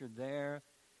pastored there.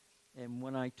 And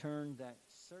when I turned that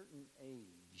certain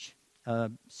age,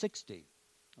 60,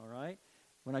 all right?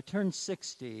 When I turned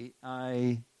 60,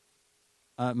 my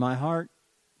heart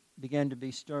began to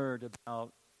be stirred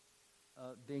about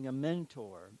being a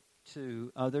mentor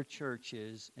to other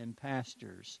churches and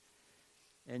pastors.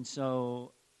 And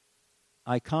so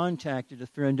I contacted a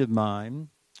friend of mine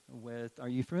are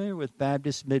you familiar with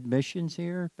Baptist Mid-Missions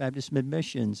here? Baptist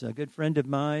Mid-Missions, a good friend of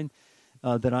mine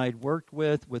that I'd worked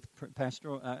with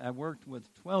pastoral. I worked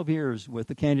with 12 years with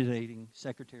the candidating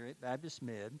secretary at Baptist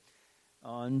Mid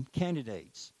on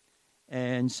candidates.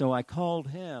 And so I called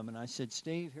him and I said,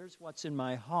 Steve, here's what's in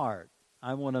my heart.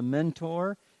 I want to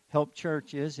mentor, help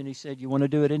churches. And he said, you want to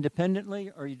do it independently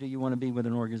or do you want to be with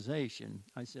an organization?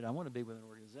 I said, I want to be with an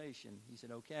organization. He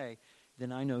said, okay,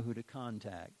 then I know who to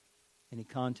contact. And he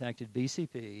contacted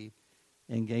BCP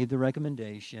and gave the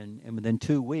recommendation. And within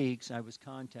 2 weeks, I was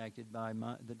contacted by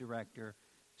the director,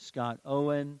 Scott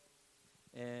Owen.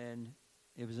 And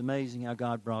it was amazing how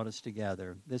God brought us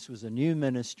together. This was a new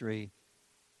ministry.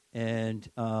 And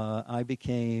I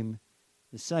became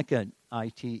the second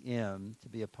ITM to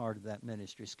be a part of that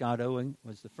ministry. Scott Owen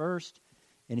was the first.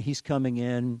 And he's coming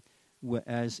in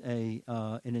as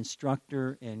an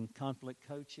instructor in conflict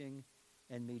coaching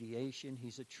and mediation.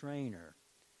 He's a trainer,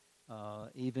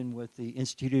 even with the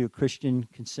Institute of Christian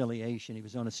Conciliation. He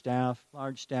was on a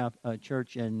large staff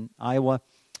church in Iowa,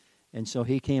 and so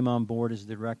he came on board as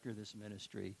the director of this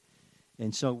ministry.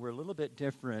 And so we're a little bit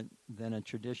different than a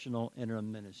traditional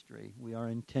interim ministry. We are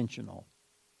intentional.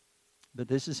 But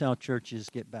this is how churches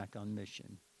get back on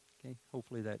mission. Okay,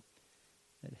 hopefully that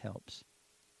helps.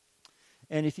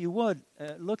 And if you would,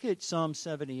 look at Psalm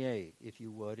 78, if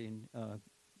you would, in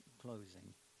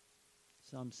closing.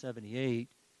 Psalm 78.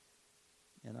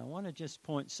 And I want to just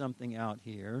point something out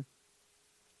here.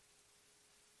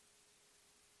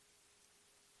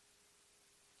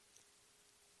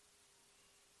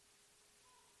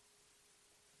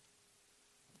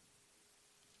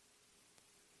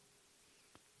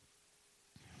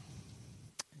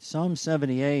 Psalm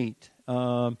 78.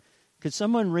 Could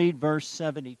someone read verse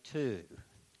 72?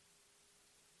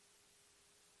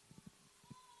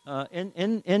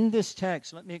 In this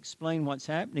text, let me explain what's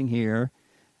happening here.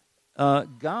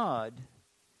 God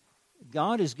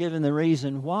is given the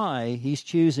reason why he's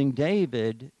choosing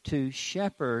David to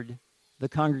shepherd the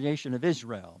congregation of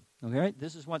Israel. Okay,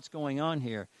 this is what's going on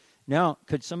here. Now,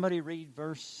 could somebody read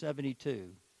verse 72?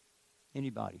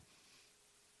 Anybody?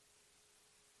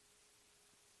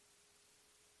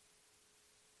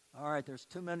 All right, there's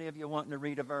too many of you wanting to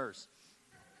read a verse.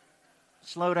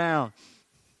 Slow down.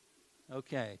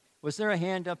 Okay. Was there a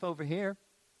hand up over here?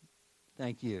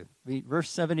 Thank you. Read verse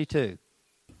 72.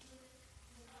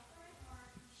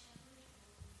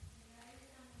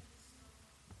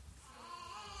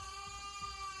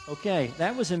 Okay,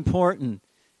 that was important.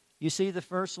 You see the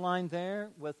first line there?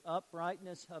 With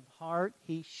uprightness of heart,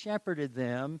 he shepherded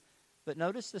them. But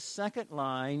notice the second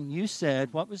line. You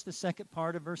said, what was the second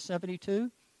part of verse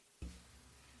 72?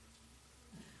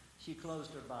 She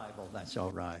closed her Bible. That's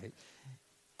all right.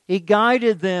 He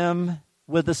guided them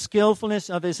with the skillfulness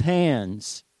of his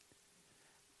hands.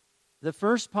 The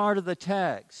first part of the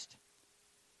text,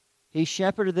 he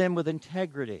shepherded them with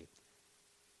integrity.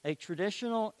 A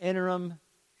traditional interim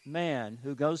man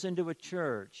who goes into a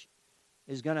church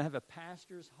is going to have a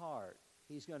pastor's heart.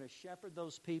 He's going to shepherd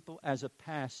those people as a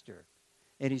pastor.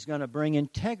 And he's going to bring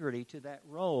integrity to that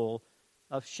role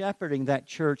of shepherding that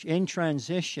church in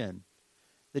transition.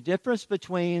 The difference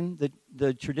between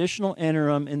the traditional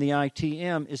interim and the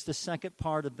ITM is the second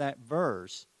part of that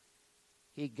verse.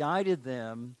 He guided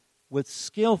them with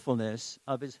skillfulness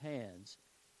of his hands.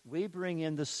 We bring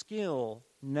in the skill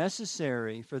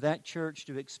necessary for that church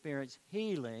to experience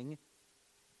healing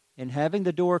and having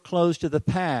the door closed to the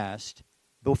past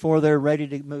before they're ready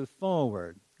to move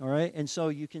forward. All right? And so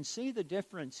you can see the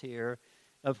difference here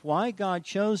of why God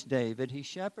chose David. He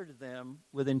shepherded them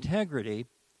with integrity,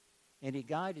 and he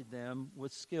guided them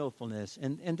with skillfulness.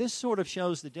 And this sort of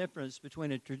shows the difference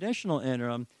between a traditional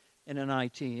interim and an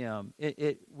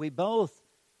ITM. We both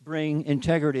bring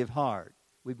integrity of heart.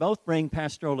 We both bring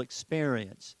pastoral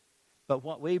experience. But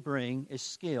what we bring is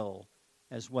skill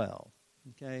as well.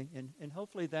 Okay? And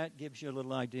hopefully that gives you a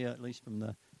little idea, at least from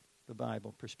the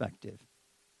Bible perspective.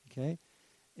 Okay?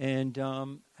 And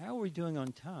how are we doing on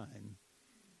time?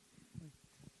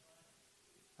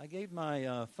 I gave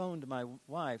my phone to my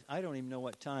wife. I don't even know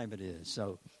what time it is.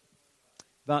 So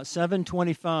about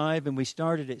 7:25, and we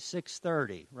started at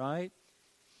 6:30, right?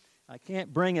 I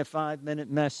can't bring a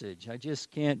 5-minute message. I just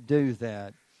can't do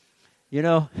that. You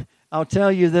know, I'll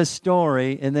tell you this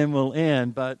story, and then we'll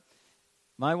end. But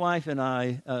My wife and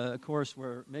I, of course,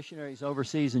 were missionaries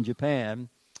overseas in Japan,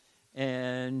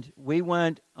 and we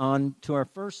went on to our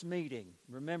first meeting.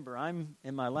 Remember, I'm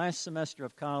in my last semester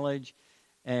of college,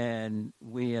 and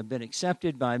we have been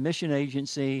accepted by a mission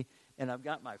agency, and I've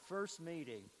got my first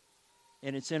meeting,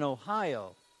 and it's in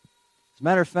Ohio. As a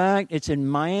matter of fact, it's in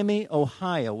Miami,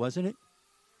 Ohio, wasn't it?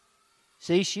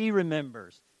 See, she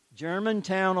remembers.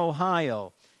 Germantown,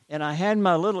 Ohio. And I had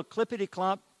my little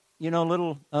clippity-clop,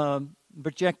 little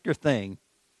projector thing.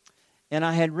 And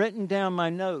I had written down my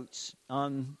notes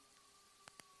on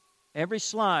every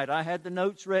slide. I had the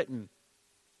notes written.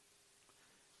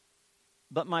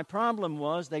 But my problem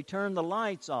was they turned the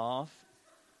lights off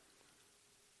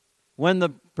when the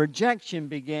projection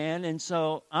began, and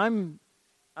so I'm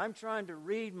trying to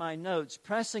read my notes,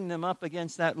 pressing them up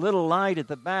against that little light at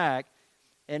the back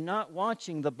and not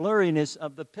watching the blurriness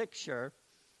of the picture.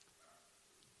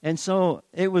 And so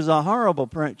it was a horrible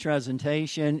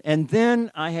presentation. And then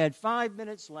I had 5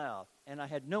 minutes left, and I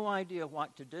had no idea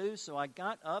what to do, so I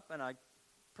got up and I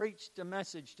preached a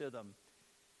message to them.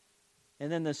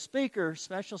 And then the speaker,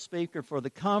 special speaker for the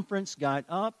conference, got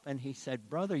up and he said,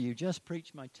 "Brother, you just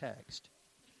preached my text."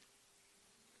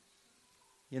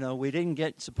 We didn't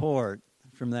get support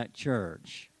from that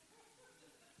church.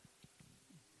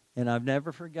 And I've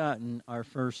never forgotten our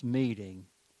first meeting.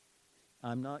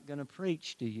 I'm not going to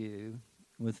preach to you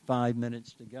with 5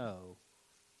 minutes to go.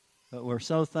 But we're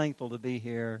so thankful to be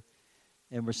here,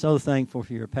 and we're so thankful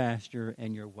for your pastor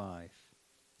and your wife.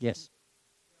 Yes?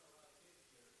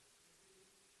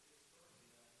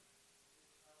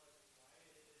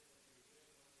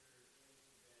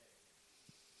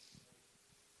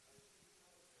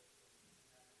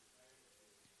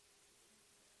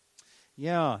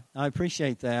 Yeah, I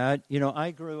appreciate that.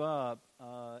 I grew up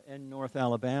in North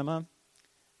Alabama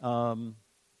on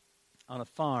a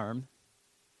farm,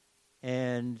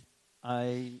 and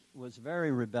I was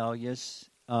very rebellious,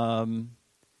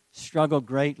 struggled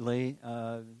greatly.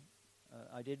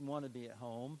 I didn't want to be at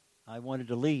home. I wanted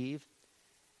to leave,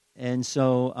 and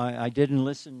so I didn't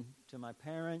listen to my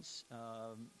parents.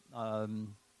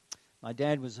 My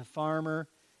dad was a farmer,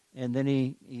 and then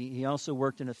he also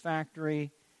worked in a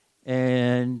factory.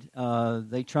 And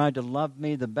they tried to love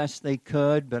me the best they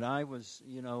could, but I was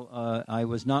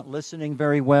not listening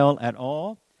very well at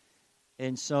all.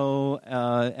 And so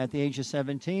at the age of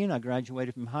 17, I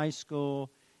graduated from high school,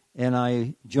 and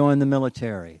I joined the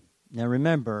military. Now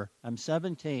remember, I'm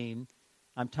 17.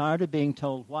 I'm tired of being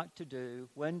told what to do,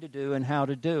 when to do, and how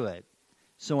to do it.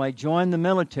 So I joined the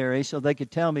military so they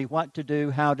could tell me what to do,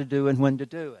 how to do, and when to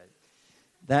do it.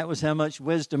 That was how much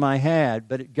wisdom I had.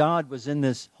 But God was in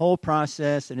this whole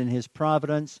process, and in His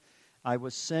providence, I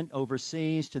was sent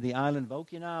overseas to the island of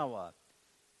Okinawa.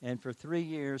 And for 3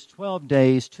 years, 12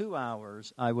 days, 2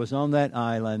 hours, I was on that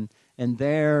island. And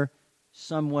there,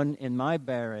 someone in my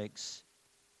barracks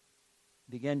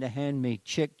began to hand me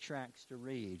Chick tracts to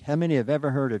read. How many have ever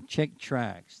heard of Chick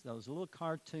tracts? Those little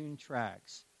cartoon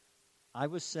tracts. I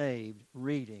was saved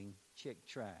reading Chick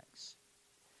tracts.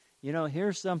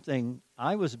 Here's something.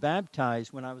 I was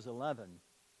baptized when I was 11.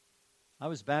 I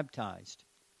was baptized.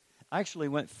 I actually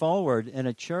went forward in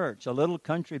a church, a little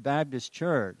country Baptist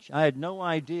church. I had no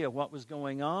idea what was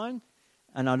going on,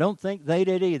 and I don't think they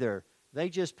did either. They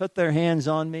just put their hands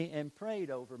on me and prayed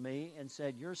over me and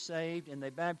said, "You're saved," and they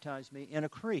baptized me in a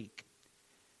creek.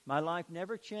 My life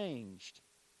never changed.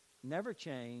 Never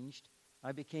changed.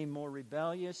 I became more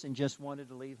rebellious and just wanted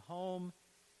to leave home.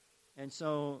 And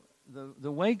so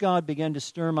the way God began to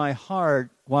stir my heart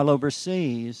while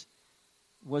overseas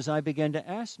was I began to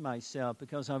ask myself,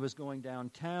 because I was going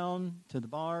downtown to the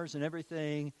bars and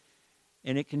everything,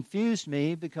 and it confused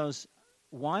me because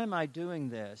why am I doing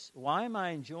this? Why am I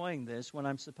enjoying this when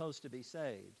I'm supposed to be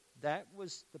saved? That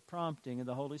was the prompting of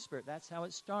the Holy Spirit. That's how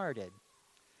it started.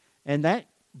 And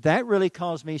that really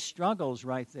caused me struggles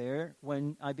right there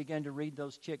when I began to read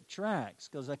those Chick tracts,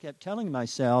 because I kept telling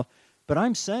myself, but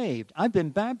I'm saved. I've been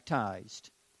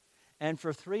baptized. And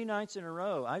for 3 nights in a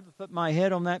row, I put my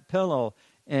head on that pillow,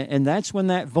 and that's when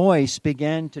that voice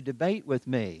began to debate with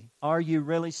me. Are you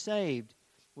really saved?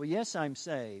 Well, yes, I'm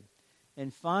saved.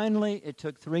 And finally, it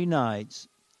took 3 nights,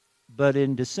 but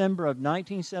in December of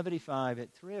 1975,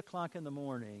 at 3 o'clock in the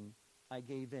morning, I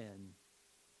gave in.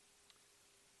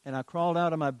 And I crawled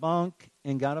out of my bunk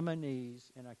and got on my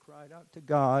knees, and I cried out to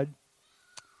God,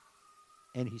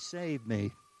 and He saved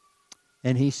me.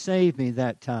 And He saved me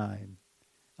that time.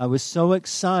 I was so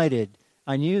excited.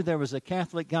 I knew there was a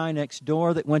Catholic guy next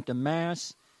door that went to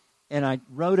Mass, and I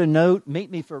wrote a note,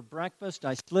 "Meet me for breakfast."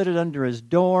 I slid it under his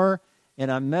door,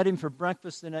 And I met him for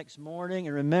breakfast the next morning.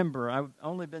 And remember, I've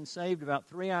only been saved about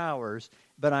 3 hours,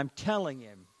 but I'm telling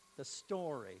him the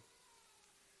story.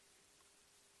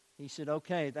 He said,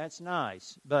 okay, that's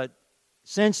nice. But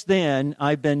since then,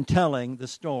 I've been telling the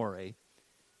story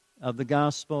of the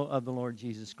gospel of the Lord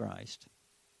Jesus Christ.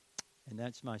 And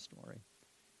that's my story.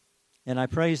 And I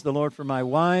praise the Lord for my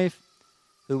wife,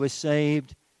 who was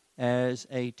saved as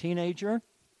a teenager.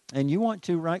 And you want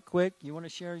to, right quick, you want to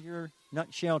share your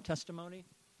nutshell testimony?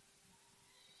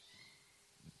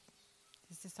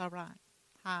 Is this all right?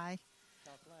 Hi.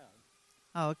 Talk loud.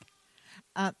 Oh,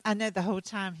 okay. I know the whole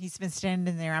time he's been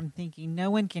standing there, I'm thinking,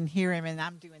 no one can hear him, and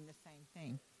I'm doing the same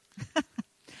thing.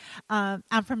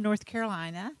 I'm from North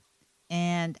Carolina,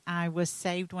 and I was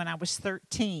saved when I was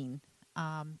 13.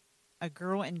 A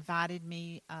girl invited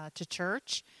me to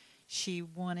church. She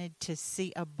wanted to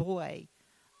see a boy.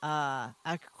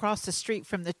 Across the street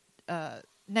from the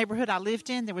neighborhood I lived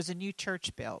in, there was a new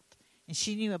church built. And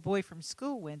she knew a boy from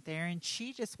school went there, and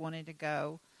she just wanted to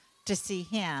go to see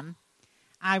him.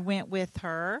 I went with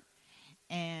her,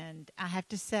 and I have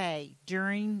to say,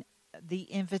 during the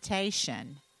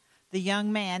invitation, the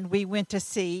young man we went to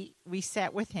see, we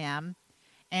sat with him,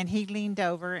 and he leaned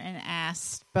over and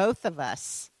asked both of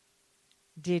us,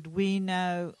 did we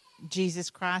know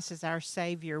Jesus Christ as our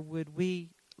Savior? Would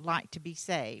we like to be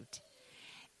saved?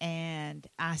 And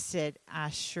I said, I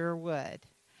sure would.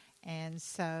 And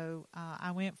so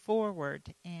I went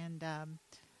forward, and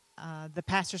the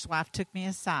pastor's wife took me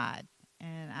aside,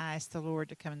 and I asked the Lord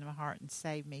to come into my heart and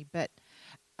save me. But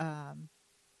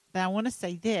I want to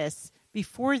say this.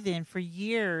 Before then, for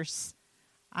years,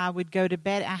 I would go to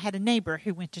bed. I had a neighbor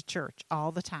who went to church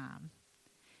all the time,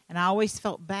 and I always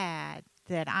felt bad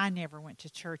that I never went to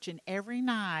church. And every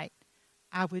night,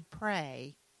 I would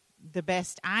pray the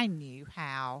best I knew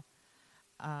how,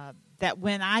 that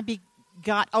when I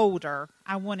got older,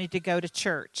 I wanted to go to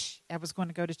church. I was going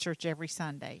to go to church every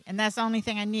Sunday. And that's the only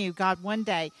thing I knew. God, one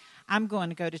day, I'm going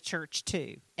to go to church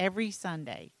too, every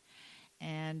Sunday.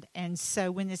 And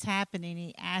so when this happened and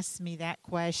he asked me that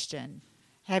question,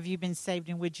 have you been saved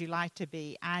and would you like to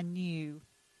be? I knew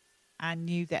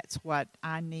that's what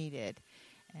I needed.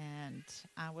 And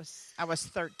I was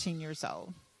 13 years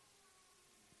old.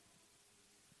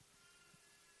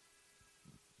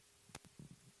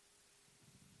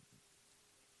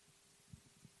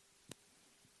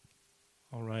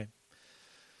 All right.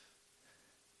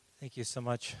 Thank you so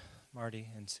much, Marty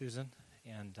and Susan,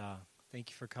 and thank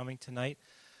you for coming tonight.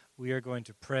 We are going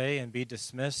to pray and be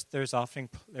dismissed. There is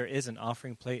an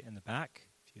offering plate in the back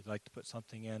if you'd like to put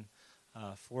something in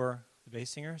for the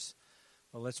Basingers.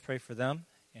 Well, let's pray for them,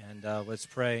 and let's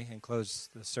pray and close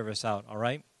the service out, all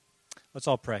right? Let's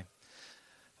all pray.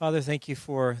 Father, thank you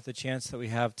for the chance that we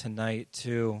have tonight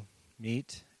to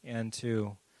meet and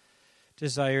to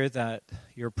desire that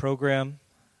your program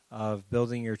of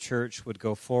building your church would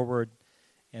go forward,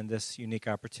 and this unique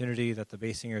opportunity that the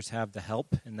Basingers have to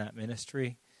help in that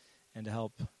ministry and to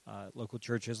help local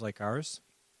churches like ours.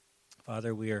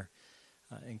 Father, we are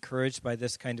encouraged by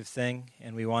this kind of thing,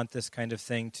 and we want this kind of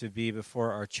thing to be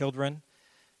before our children,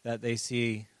 that they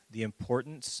see the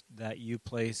importance that you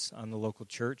place on the local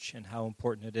church and how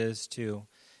important it is to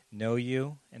know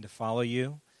you and to follow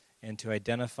you and to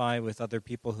identify with other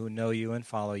people who know you and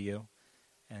follow you,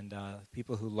 and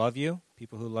people who love you,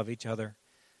 people who love each other.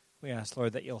 We ask,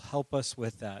 Lord, that you'll help us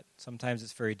with that. Sometimes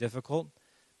it's very difficult,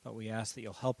 but we ask that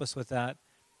you'll help us with that,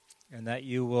 and that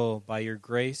you will, by your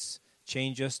grace,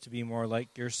 change us to be more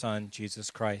like your Son,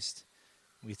 Jesus Christ.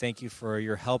 We thank you for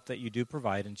your help that you do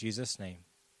provide. In Jesus' name,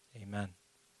 amen.